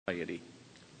society.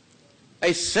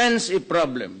 I sense a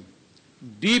problem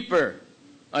deeper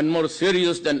and more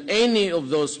serious than any of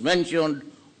those mentioned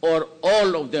or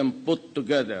all of them put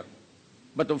together.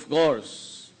 But of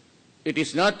course, it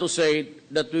is not to say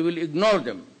that we will ignore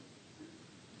them,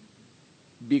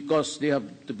 because they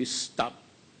have to be stopped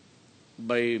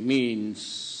by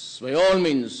all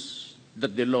means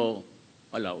that the law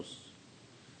allows.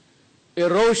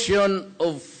 Erosion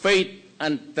of faith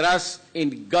and trust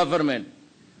in government,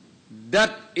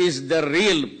 that is the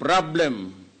real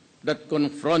problem that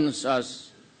confronts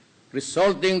us.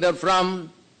 Resulting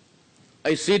therefrom,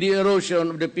 I see the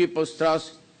erosion of the people's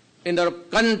trust in our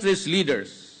country's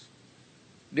leaders,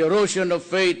 the erosion of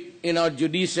faith in our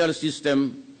judicial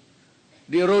system,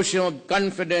 the erosion of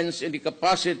confidence in the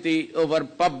capacity of our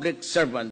public servants,